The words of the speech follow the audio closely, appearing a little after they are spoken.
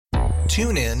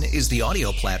TuneIn is the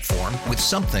audio platform with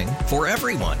something for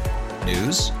everyone.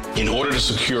 News. In order to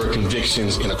secure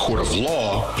convictions in a court of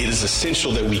law, it is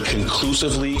essential that we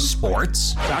conclusively.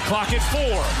 Sports. Got clock at 4.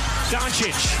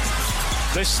 Doncic.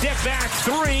 The step back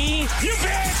 3. You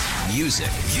bet. Music.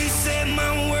 You set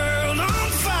my world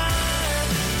on fire.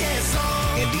 Yes,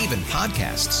 and even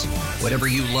podcasts. Whatever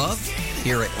you love,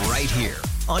 hear it right here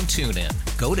on TuneIn.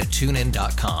 Go to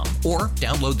TuneIn.com or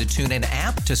download the TuneIn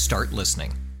app to start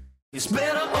listening. It's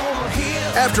better over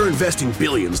here. After investing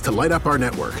billions to light up our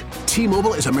network,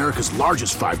 T-Mobile is America's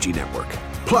largest 5G network.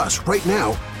 Plus, right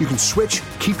now, you can switch,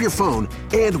 keep your phone,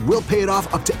 and we'll pay it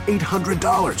off up to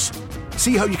 $800.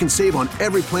 See how you can save on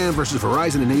every plan versus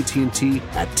Verizon and AT&T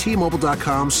at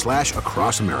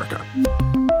T-Mobile.com/across America.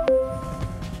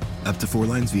 Up to 4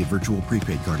 lines via virtual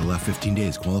prepaid card. Allow 15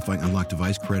 days. Qualifying unlocked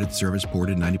device credit service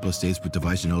ported 90-plus days with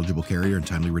device and eligible carrier and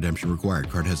timely redemption required.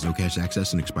 Card has no cash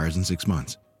access and expires in 6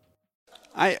 months.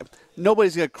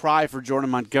 Nobody's going to cry for Jordan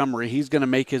Montgomery. He's going to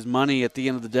make his money at the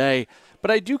end of the day. But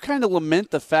I do kind of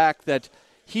lament the fact that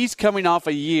he's coming off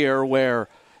a year where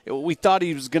we thought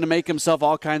he was going to make himself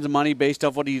all kinds of money based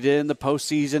off what he did in the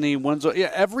postseason. He wins.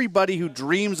 Everybody who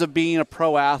dreams of being a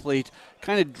pro athlete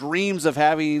kind of dreams of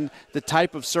having the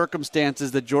type of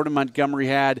circumstances that Jordan Montgomery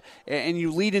had, and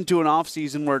you lead into an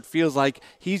offseason where it feels like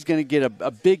he's going to get a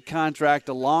big contract,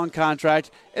 a long contract,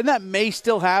 and that may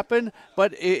still happen,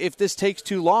 but if this takes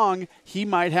too long, he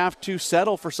might have to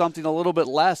settle for something a little bit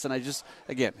less, and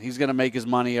again, he's going to make his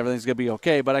money, everything's going to be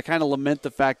okay, but I kind of lament the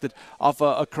fact that off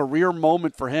a career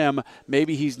moment for him,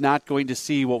 maybe he's not going to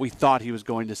see what we thought he was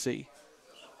going to see.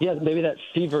 Yeah, maybe that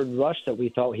fevered rush that we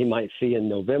thought he might see in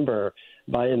November.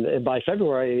 By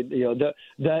February,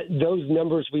 those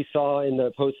numbers we saw in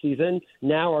the postseason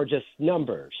now are just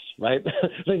numbers, right?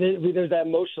 There's that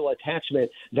emotional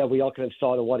attachment that we all kind of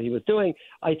saw to what he was doing.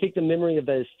 I think the memory of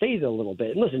that has faded a little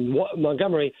bit. And listen,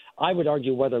 Montgomery, I would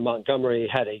argue whether Montgomery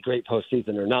had a great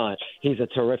postseason or not, he's a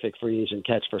terrific free agent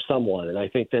catch for someone. And I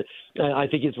think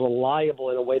he's reliable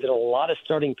in a way that a lot of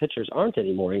starting pitchers aren't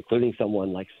anymore, including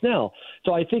someone like Snell.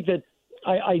 So I think that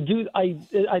I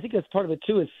think that's part of it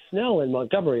too. Is Snell and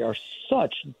Montgomery are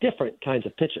such different kinds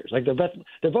of pitchers. Like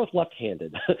they're both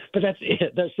left-handed, but that's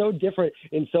it. They're so different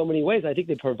in so many ways. I think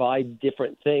they provide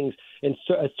different things, and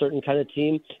a certain kind of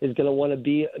team is going to want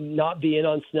to not be in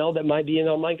on Snell that might be in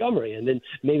on Montgomery, and then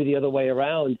maybe the other way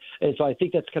around. And so I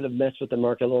think that's kind of messed with the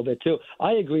market a little bit too.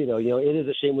 I agree, though. It is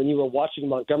a shame when you were watching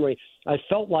Montgomery. I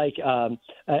felt like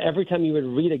every time you would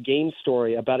read a game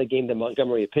story about a game that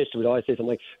Montgomery had pitched, it would always say something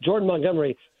like Jordan Montgomery,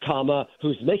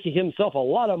 who's making himself a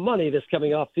lot of money this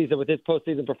coming off season with his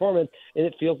postseason performance, and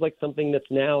it feels like something that's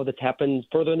happened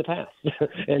further in the past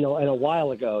and a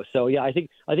while ago. So yeah, I think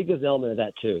there's an element of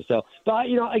that too. So, but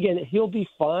again, he'll be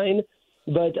fine.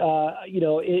 But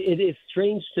it is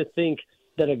strange to think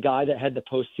that a guy that had the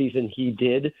postseason he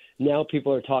did, now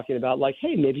people are talking about like,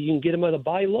 hey, maybe you can get him at a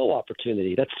buy low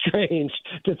opportunity. That's strange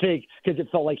to think because it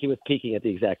felt like he was peaking at the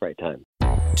exact right time.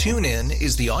 TuneIn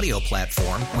is the audio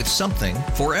platform with something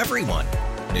for everyone.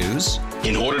 News.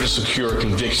 In order to secure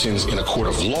convictions in a court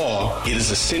of law, it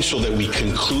is essential that we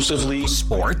conclusively.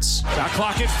 Sports. Got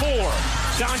clock at 4.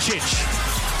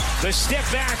 Doncic. The step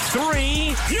back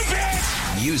 3. You bet.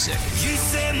 Music. You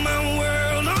set my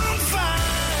world on fire.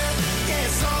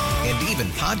 Yes, and even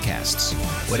podcasts.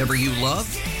 Whatever you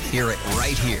love, hear it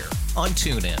right here on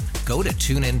TuneIn. Go to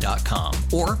TuneIn.com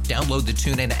or download the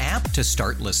TuneIn app to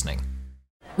start listening.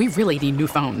 We really need new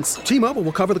phones. T-Mobile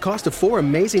will cover the cost of 4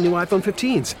 amazing new iPhone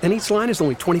 15s, and each line is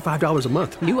only $25 a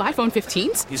month. New iPhone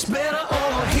 15s? It's better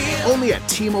over here. Only at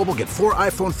T-Mobile, get 4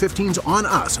 iPhone 15s on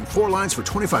us and 4 lines for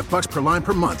 $25 per line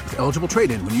per month with eligible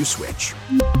trade-in when you switch.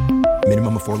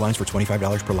 Minimum of 4 lines for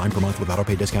 $25 per line per month with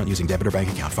autopay discount using debit or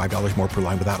bank account. $5 more per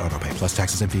line without autopay, plus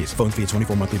taxes and fees. Phone fee at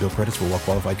 24 monthly bill credits for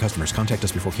well-qualified customers. Contact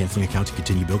us before canceling account to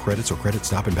continue bill credits or credit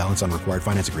stop and balance on required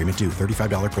finance agreement due.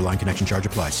 $35 per line connection charge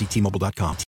applies. See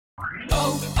T-Mobile.com.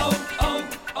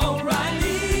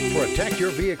 O'Reilly. Protect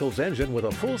your vehicle's engine with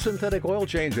a full synthetic oil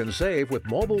change and save with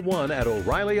Mobil 1 at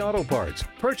O'Reilly Auto Parts.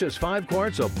 Purchase 5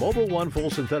 quarts of Mobil 1 full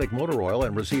synthetic motor oil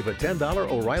and receive a $10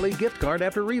 O'Reilly gift card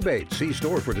after rebate. See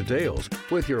store for details.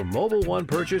 With your Mobil 1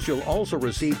 purchase, you'll also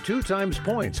receive 2 times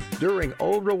points during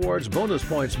O Rewards Bonus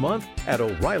Points Month at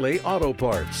O'Reilly Auto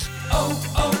Parts.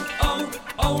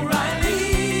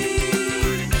 O'Reilly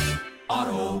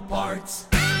Auto Parts.